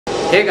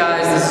Hey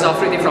guys, this is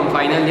Afridi from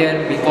final year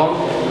BCom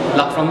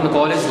from the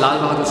college Lal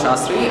Bahadur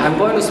Shastri. I'm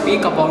going to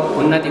speak about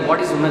Unnati.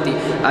 What is Unnati?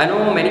 I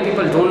know many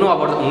people don't know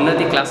about the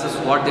Unnati classes,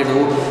 what they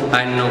do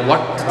and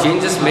what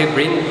changes may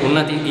bring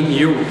Unnati in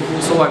you.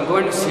 So I'm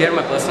going to share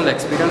my personal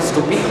experience.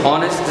 To be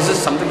honest, this is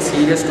something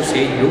serious to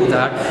say you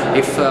that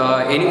if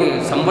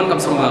someone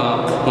comes from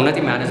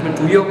Unnati management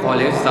to your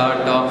college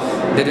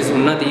that there is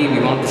Unnati,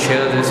 we want to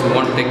share this, we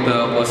want to take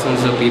the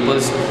persons, the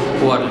peoples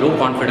who are low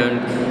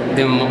confident,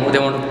 they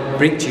want to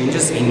bring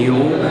changes in you,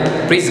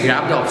 please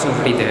grab the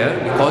opportunity there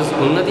because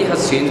Unnati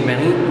has changed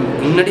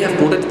Unnati has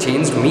totally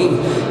changed me.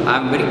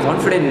 I'm very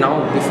confident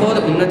now. Before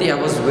the Unnati,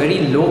 I was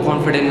very low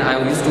confident. I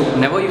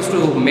never used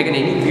to make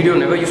any video,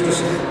 never used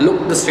to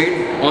look the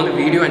straight on the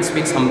video and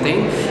speak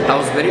something. I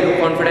was very low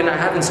confident. I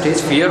had stage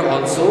fear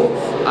also.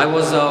 I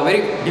was a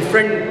very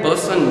different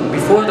person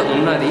before the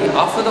Unnati.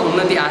 After the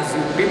Unnati,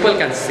 as people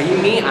can see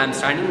me, I'm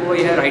standing over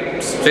here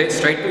right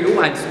straight to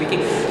you. I'm speaking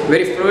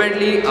very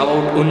fluently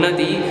about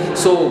Unnati.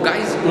 So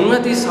guys,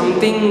 Unnati is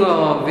something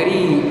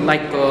very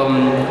like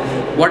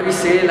what we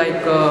say,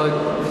 like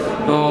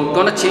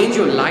gonna change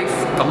your life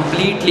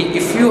completely.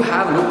 If you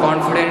have low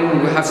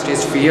confidence, you have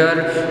stage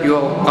fear, you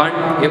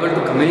can't able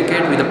to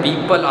communicate with the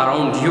people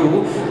around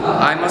you,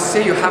 I must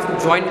say you have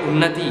to join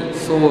Unnati.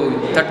 So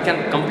that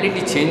can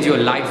completely change your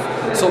life.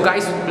 So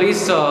guys,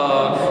 please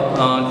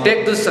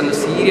take this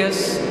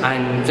serious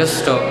and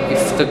just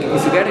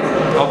if you get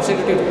an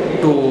opportunity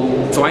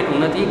to join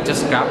Unnati,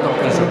 just grab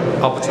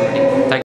the opportunity. Thank you.